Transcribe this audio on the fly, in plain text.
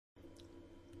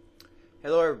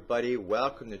Hello everybody,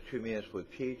 welcome to 2 Minutes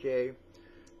with PJ.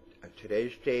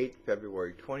 Today's date,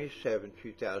 February 27,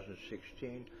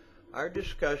 2016. Our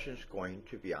discussion is going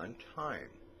to be on time.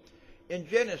 In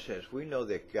Genesis, we know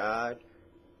that God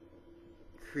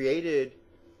created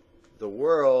the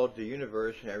world, the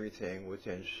universe, and everything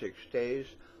within 6 days.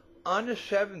 On the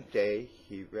seventh day,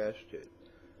 he rested.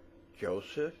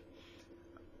 Joseph,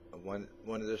 one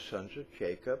of the sons of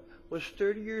Jacob, was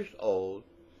 30 years old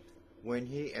when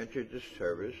he entered the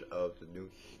service of the new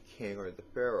king, or the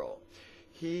Pharaoh.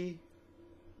 He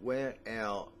went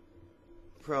out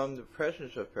from the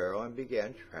presence of Pharaoh and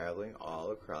began traveling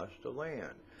all across the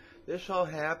land. This all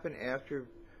happened after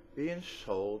being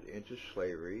sold into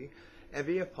slavery and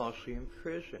being falsely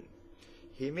imprisoned.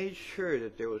 He made sure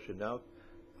that there was enough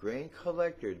grain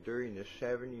collected during the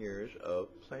 7 years of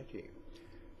plenty.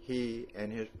 He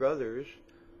and his brothers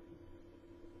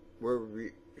were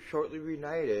shortly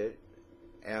reunited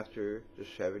after the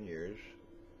 7 years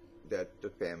that the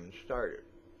famine started.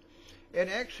 In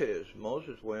Exodus,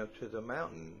 Moses went up to the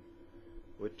mountain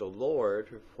with the Lord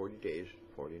for 40 days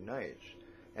and 40 nights.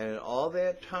 And in all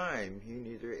that time, he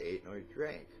neither ate nor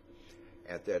drank.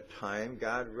 At that time,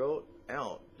 God wrote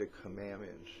out the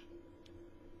commandments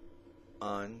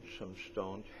on some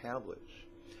stone tablets.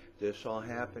 This all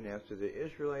happened after the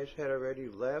Israelites had already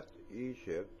left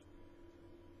Egypt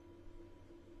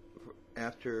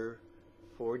after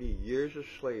 40 years of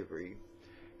slavery,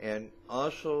 and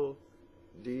also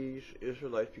these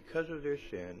Israelites, because of their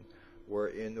sin, were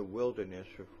in the wilderness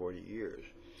for 40 years.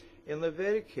 In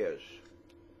Leviticus,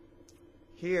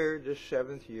 here the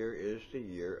 7th year is the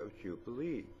year of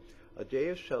Jubilee, a day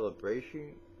of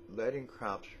celebration, letting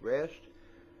crops rest,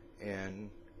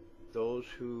 and those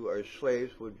who are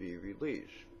slaves would be released.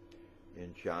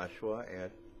 In Joshua,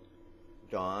 at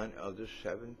dawn of the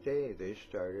 7th day, they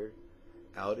started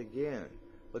out again.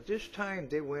 But this time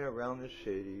they went around the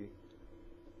city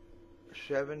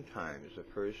 7 times. The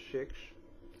first 6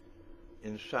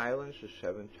 in silence. The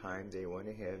 7th time they went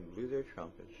ahead and blew their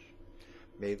trumpets,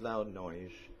 made loud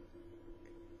noise,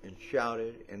 and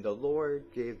shouted, and the Lord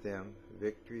gave them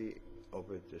victory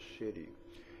over the city.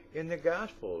 In the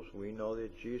Gospels, we know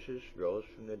that Jesus rose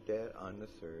from the dead on the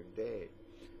 3rd day.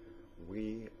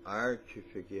 We are to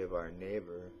forgive our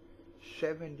neighbor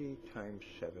 70 times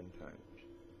 7 times.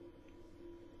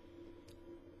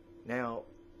 Now,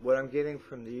 what I'm getting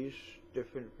from these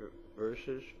different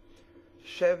verses,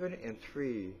 7 and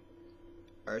 3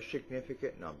 are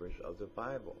significant numbers of the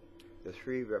Bible. The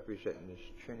 3 representing this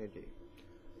Trinity.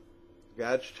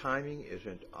 God's timing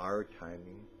isn't our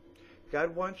timing.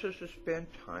 God wants us to spend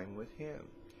time with Him.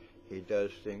 He does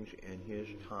things in His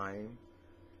time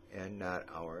and not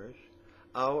ours.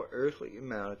 Our earthly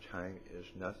amount of time is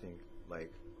nothing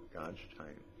like God's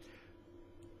time.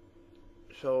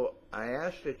 So I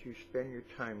ask that you spend your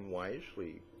time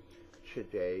wisely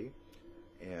today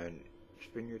and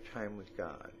spend your time with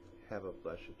God. Have a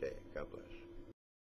blessed day. God bless.